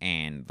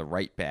 and the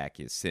right back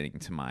is sitting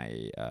to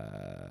my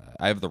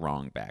I have the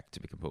wrong back, to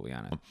be completely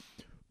honest.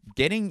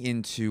 Getting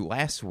into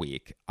last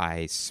week,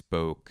 I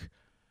spoke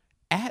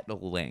at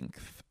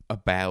length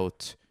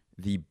about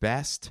the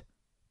best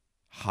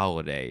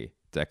holiday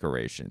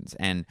decorations,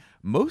 and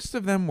most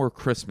of them were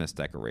Christmas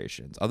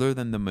decorations, other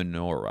than the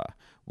menorah,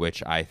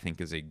 which I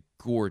think is a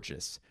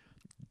gorgeous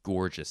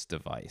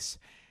device.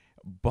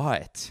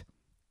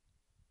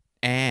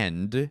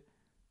 And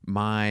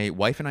my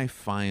wife and I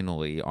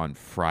finally, on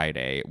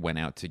Friday, went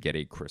out to get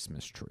a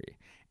Christmas tree.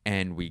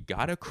 And we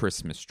got a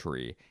Christmas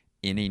tree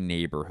in a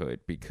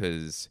neighborhood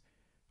because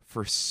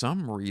for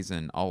some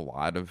reason, a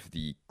lot of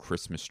the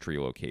Christmas tree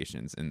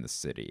locations in the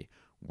city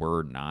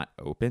were not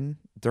open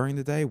during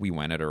the day. We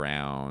went at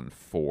around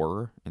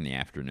 4 in the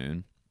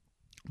afternoon.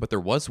 But there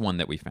was one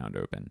that we found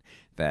open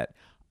that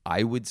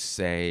I would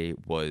say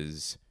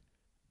was,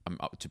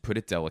 to put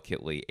it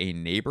delicately, a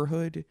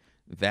neighborhood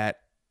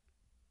that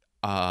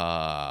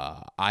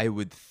I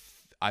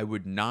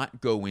would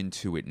not go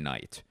into at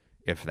night,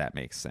 if that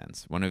makes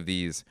sense. One of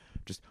these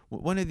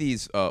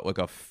like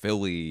a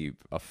Philly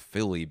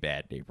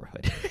bad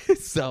neighborhood.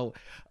 So,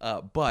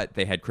 but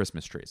they had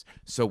Christmas trees.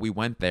 So we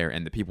went there,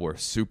 and the people were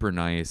super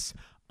nice.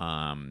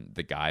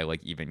 The guy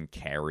like even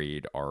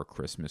carried our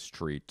Christmas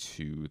tree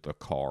to the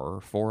car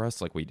for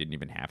us. Like we didn't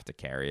even have to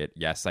carry it.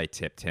 Yes, I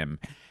tipped him,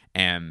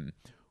 and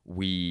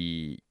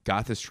we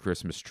got this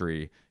Christmas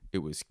tree. It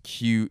was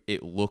cute.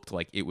 It looked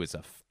like it was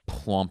a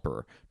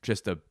plumper,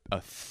 just a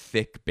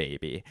thick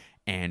baby,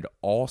 and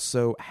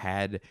also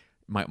had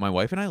my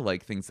wife and I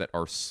like things that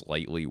are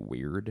slightly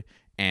weird,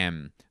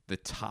 and the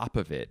top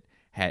of it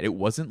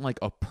wasn't like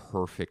a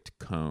perfect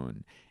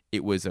cone.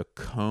 It was a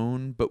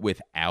cone, but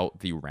without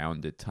the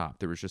rounded top.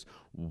 There was just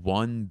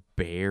one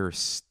bare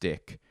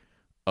stick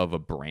of a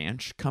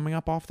branch coming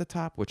up off the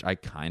top, which I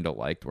kind of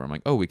liked, where I'm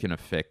like, oh, we can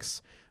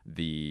affix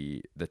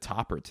the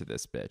topper to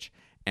this bitch.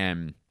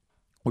 And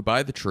we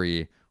buy the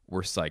tree.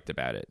 We're psyched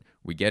about it.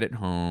 We get it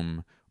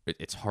home.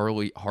 It's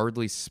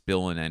hardly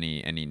spilling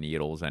any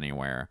needles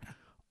anywhere.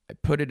 I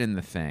put it in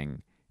the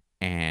thing,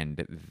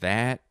 and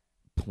that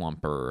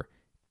plumper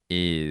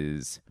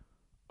is...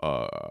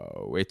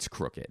 it's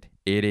crooked.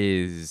 It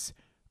is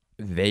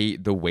the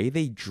way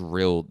they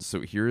drilled.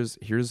 So here's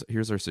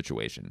our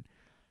situation.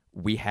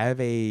 We have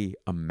a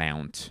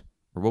mount,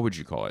 or what would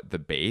you call it? The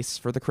base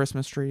for the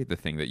Christmas tree, the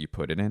thing that you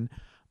put it in.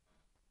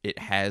 It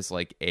has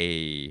like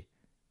a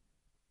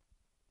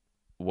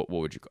what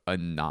would you call a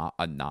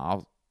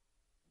knob?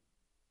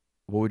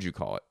 What would you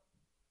call it?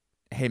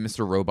 Hey,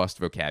 Mr. Robust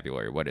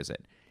Vocabulary, what is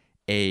it?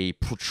 A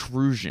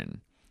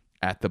protrusion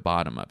at the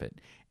bottom of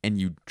it. And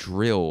you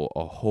drill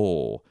a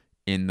hole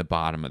in the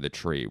bottom of the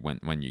tree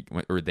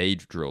or they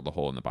drill the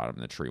hole in the bottom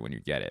of the tree when you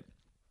get it.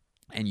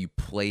 And you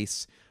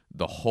place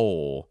the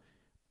hole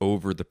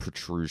over the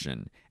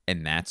protrusion,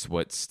 and that's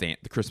what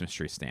the Christmas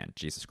tree stand.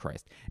 Jesus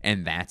Christ.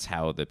 And that's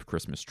how the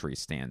Christmas tree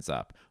stands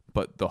up.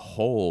 But the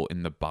hole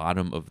in the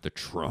bottom of the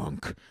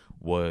trunk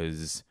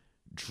was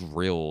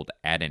drilled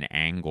at an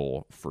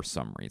angle for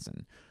some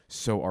reason.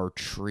 So our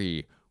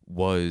tree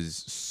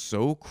was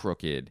so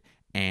crooked,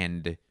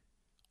 and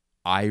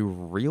I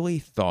really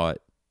thought,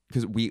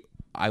 because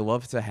I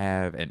love to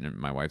have, and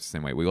my wife's the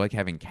same way, we like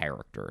having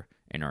character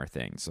in our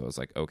thing. So I was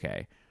like,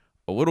 okay,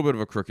 a little bit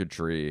of a crooked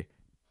tree.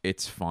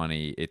 It's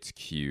funny. It's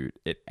cute.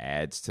 It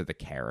adds to the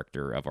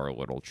character of our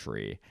little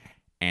tree.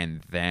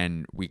 And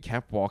then we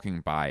kept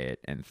walking by it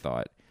and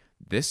thought,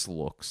 this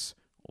looks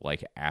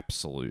like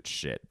absolute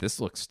shit. This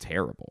looks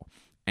terrible.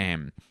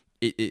 And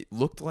it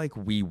looked like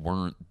we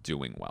weren't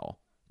doing well.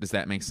 Does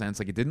that make sense?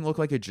 Like, it didn't look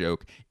like a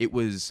joke.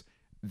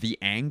 The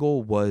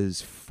angle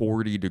was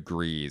 40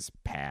 degrees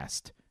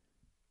past,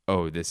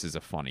 oh, this is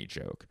a funny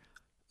joke.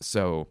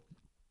 So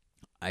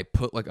I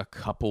put like a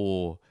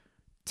couple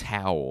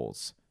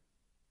towels,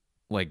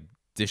 like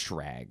dish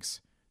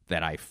rags,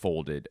 that I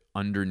folded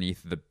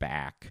underneath the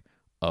back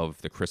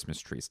of the Christmas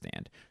tree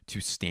stand to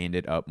stand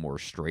it up more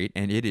straight.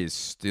 And it is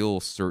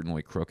still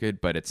certainly crooked,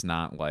 but it's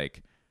not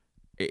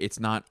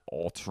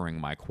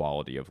altering my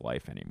quality of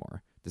life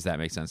anymore. Does that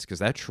make sense? Because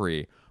that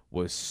tree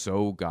was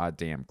so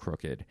goddamn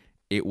crooked.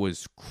 It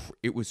was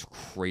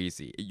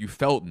crazy. You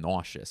felt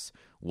nauseous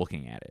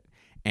looking at it.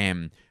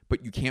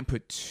 But you can't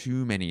put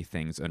too many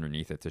things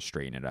underneath it to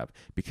straighten it up,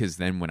 because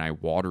then when I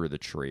water the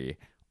tree,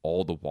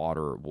 all the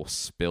water will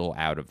spill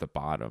out of the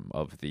bottom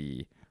of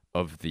the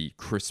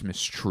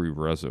Christmas tree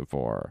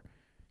reservoir.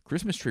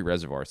 Christmas tree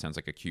reservoir sounds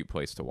like a cute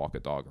place to walk a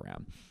dog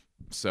around.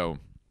 So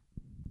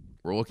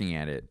we're looking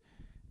at it,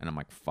 and I'm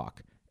like,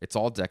 fuck. It's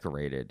all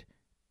decorated.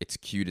 It's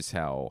cute as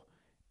hell.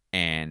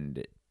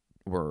 And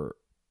we're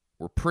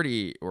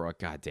like,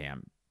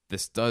 goddamn,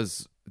 this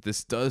does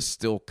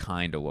still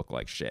kind of look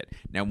like shit.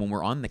 Now, when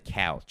we're on the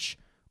couch,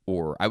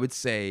 or I would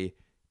say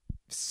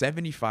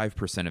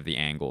 75% of the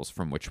angles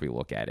from which we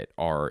look at it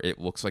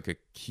looks like a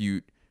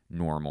cute,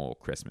 normal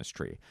Christmas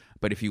tree.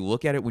 But if you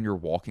look at it when you're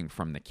walking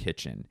from the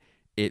kitchen,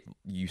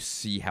 you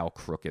see how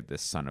crooked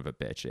this son of a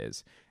bitch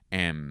is.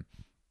 And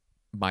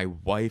my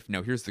wife,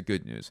 now here's the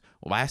good news.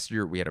 Last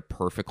year we had a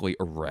perfectly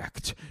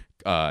erect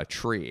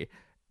tree,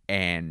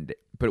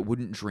 but it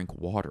wouldn't drink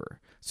water.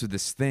 So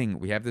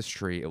we have this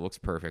tree, it looks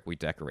perfect, we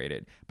decorate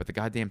it, but the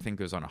goddamn thing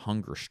goes on a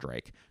hunger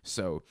strike.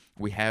 So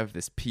we have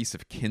this piece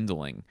of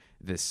kindling,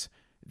 this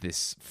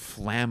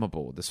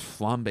flammable, this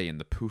flambe in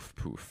the poof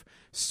poof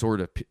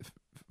sort of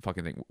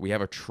fucking thing. We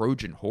have a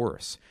Trojan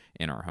horse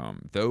in our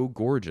home. Though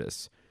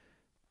gorgeous,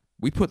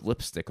 we put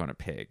lipstick on a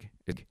pig.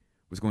 It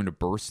was going to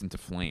burst into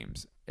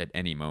flames at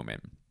any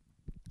moment.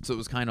 So it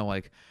was kind of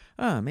like,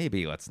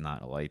 maybe let's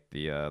not light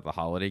the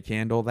holiday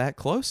candle that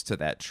close to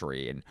that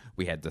tree. And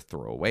we had to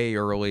throw away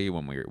early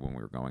when we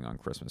were going on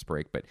Christmas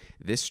break. But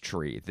this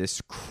tree,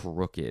 this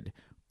crooked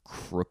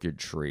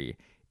tree,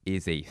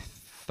 is a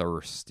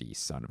thirsty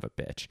son of a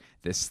bitch.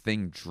 This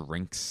thing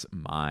drinks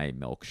my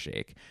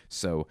milkshake.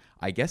 So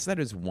I guess that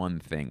is one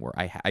thing where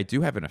I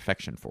do have an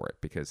affection for it,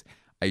 because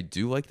I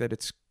do like that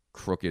it's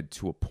crooked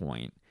to a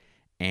point,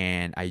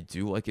 and I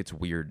do like its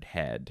weird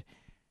head.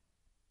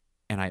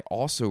 And I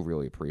also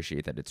really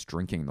appreciate that it's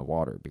drinking the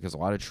water, because a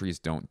lot of trees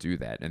don't do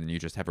that. And then you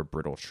just have a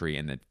brittle tree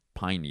and the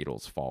pine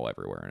needles fall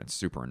everywhere, and it's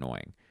super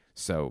annoying.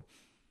 So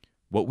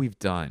what we've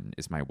done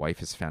is my wife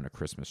has found a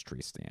Christmas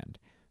tree stand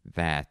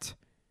that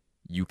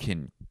you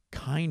can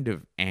kind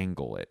of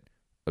angle it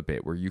a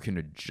bit, where you can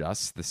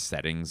adjust the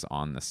settings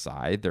on the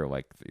side. They're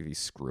like these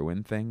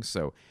screw-in things.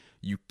 So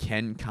you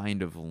can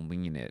kind of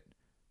lean it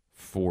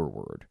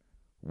forward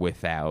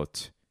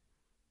without,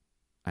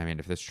 I mean,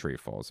 if this tree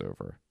falls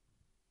over,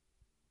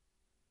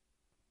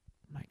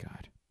 my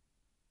God.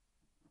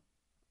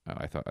 Oh,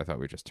 I thought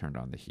we just turned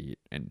on the heat.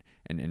 And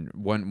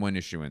one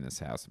issue in this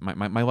house,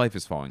 my life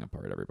is falling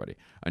apart, everybody.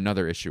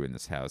 Another issue in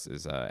this house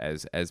is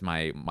as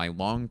my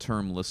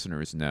long-term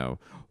listeners know,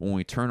 when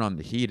we turn on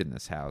the heat in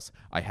this house,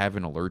 I have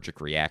an allergic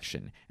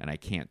reaction and I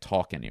can't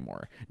talk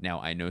anymore.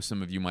 Now, I know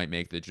some of you might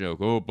make the joke,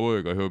 "Oh boy,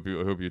 I hope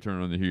you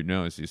turn on the heat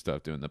now and see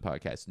stuff doing the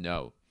podcast."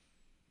 No.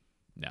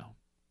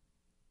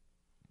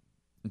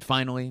 And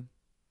finally,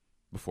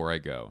 before I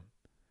go,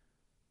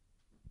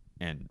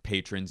 and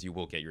patrons, you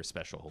will get your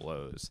special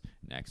hellos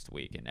next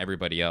week. And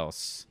everybody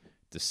else,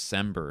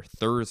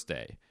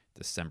 Thursday,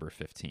 December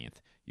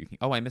 15th.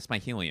 I missed my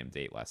helium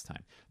date last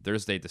time.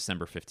 Thursday,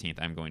 December 15th,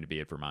 I'm going to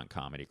be at Vermont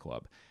Comedy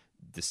Club.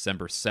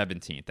 December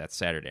 17th, that's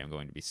Saturday, I'm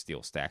going to be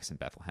Steel Stacks in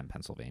Bethlehem,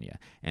 Pennsylvania.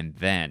 And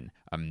then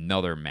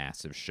another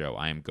massive show,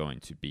 I am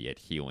going to be at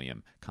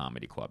Helium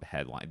Comedy Club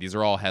headline. These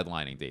are all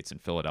headlining dates in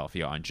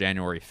Philadelphia on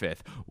January 5th.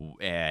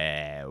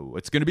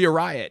 It's going to be a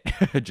riot.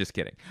 Just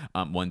kidding.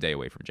 One day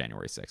away from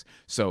January 6th.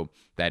 So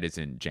that is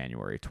in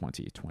January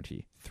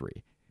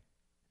 2023.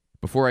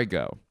 Before I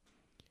go,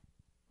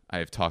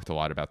 I've talked a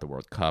lot about the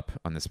World Cup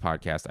on this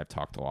podcast. I've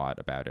talked a lot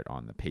about it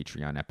on the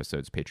Patreon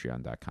episodes,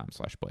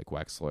 patreon.com/Blake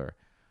Wexler.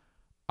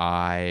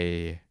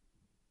 On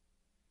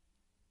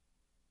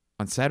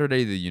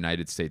Saturday, the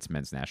United States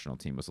men's national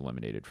team was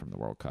eliminated from the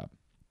World Cup,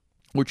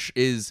 which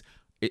is,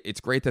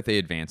 it's great that they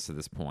advanced to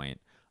this point.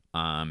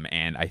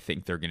 And I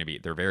think they're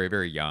very,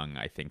 very young.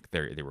 I think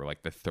they were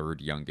like the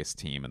third youngest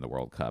team in the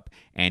World Cup,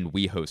 and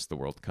we host the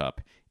World Cup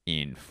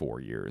in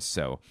 4 years.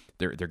 So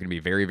they're going to be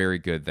very, very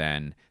good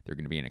then. They're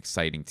going to be an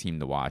exciting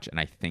team to watch, and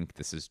I think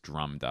this has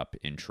drummed up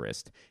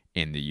interest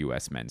in the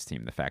U.S. men's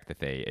team. The fact that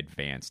they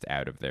advanced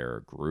out of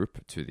their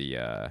group to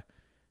the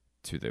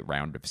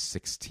round of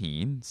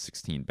 16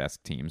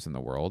 best teams in the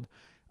world.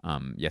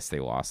 Yes, they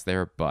lost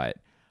there, but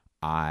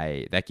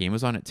that game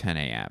was on at 10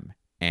 a.m.,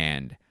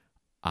 and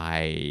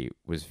I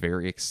was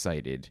very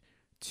excited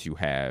to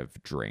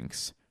have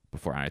drinks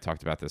before. And I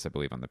talked about this, I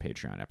believe, on the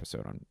Patreon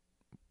episode on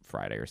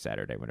Friday or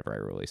Saturday, whenever I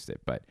released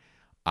it. But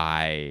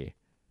I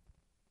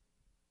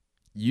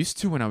used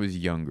to, when I was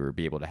younger,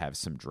 be able to have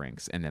some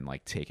drinks and then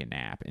like take a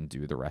nap and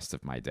do the rest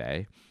of my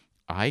day.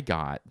 I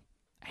got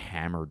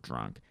hammered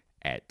drunk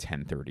at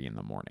 10:30 in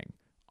the morning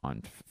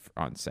on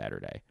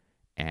Saturday,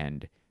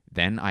 and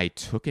then I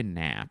took a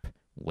nap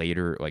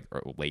later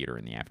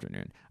in the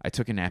afternoon. I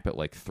took a nap at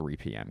like 3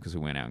 p.m. because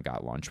we went out and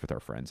got lunch with our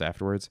friends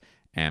afterwards,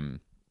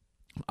 and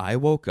I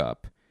woke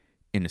up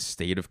in a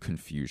state of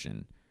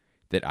confusion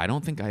that I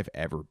don't think I've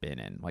ever been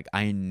in. Like,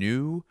 I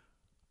knew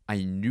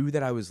I knew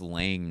that I was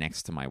laying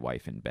next to my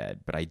wife in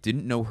bed, but I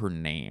didn't know her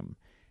name.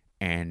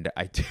 And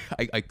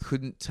I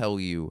couldn't tell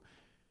you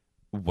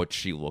what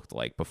she looked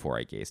like before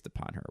I gazed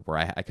upon her, where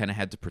I kind of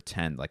had to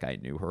pretend like I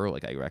knew her,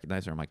 like I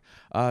recognized her. I'm like,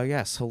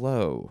 yes,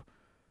 hello.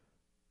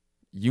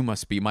 You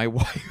must be my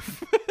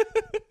wife.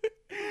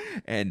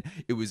 And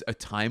it was a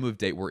time of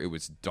day where it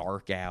was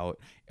dark out.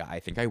 I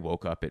think I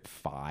woke up at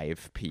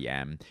 5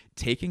 p.m.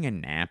 Taking a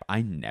nap,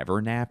 I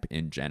never nap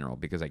in general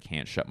because I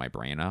can't shut my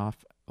brain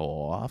off.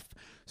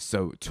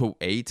 So to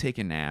take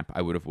a nap,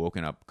 I would have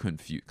woken up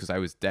confused because I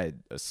was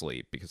dead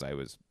asleep because I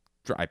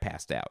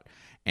passed out.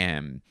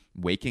 And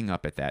waking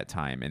up at that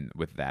time and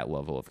with that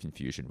level of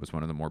confusion was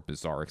one of the more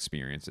bizarre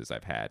experiences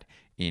I've had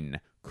in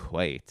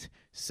quite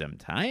some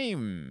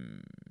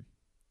time.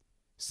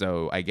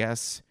 So I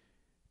guess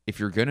if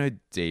you're going to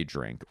day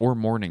drink or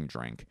morning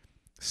drink,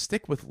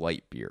 stick with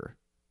light beer.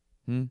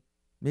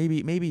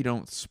 Maybe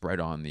don't spread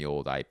on the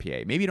old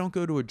IPA. Maybe don't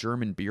go to a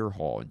German beer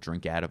hall and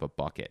drink out of a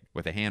bucket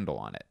with a handle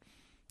on it.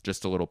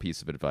 Just a little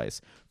piece of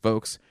advice.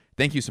 Folks,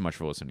 thank you so much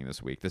for listening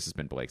this week. This has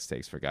been Blake's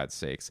Takes, for God's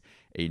sakes.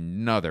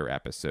 Another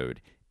episode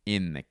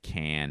in the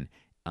can.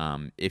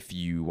 If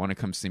you want to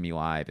come see me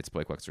live, it's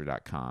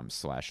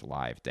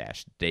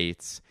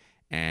blakewexler.com/live-dates.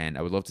 And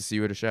I would love to see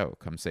you at a show.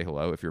 Come say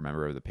hello. If you're a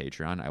member of the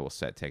Patreon, I will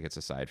set tickets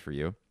aside for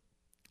you.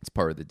 It's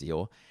part of the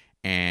deal.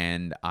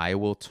 And I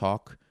will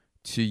talk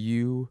to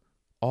you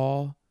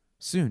all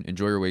soon.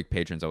 Enjoy your week,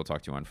 patrons. I will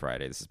talk to you on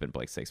Friday. This has been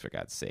Blake's Takes, for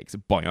God's sakes.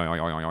 Blake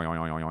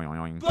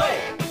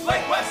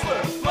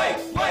Wexler,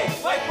 Blake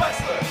Wexler,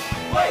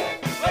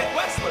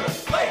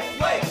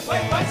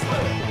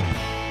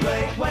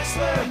 Blake Wexler, Blake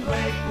Wexler,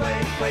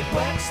 Blake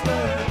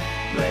Wexler,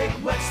 Blake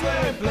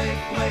Wexler, Blake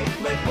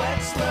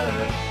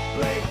Wexler,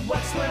 Blake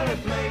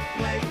Wexler, Blake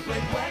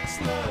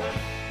Wexler,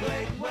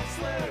 Blake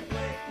Wexler,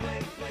 Blake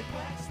Wexler, Blake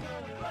Wexler.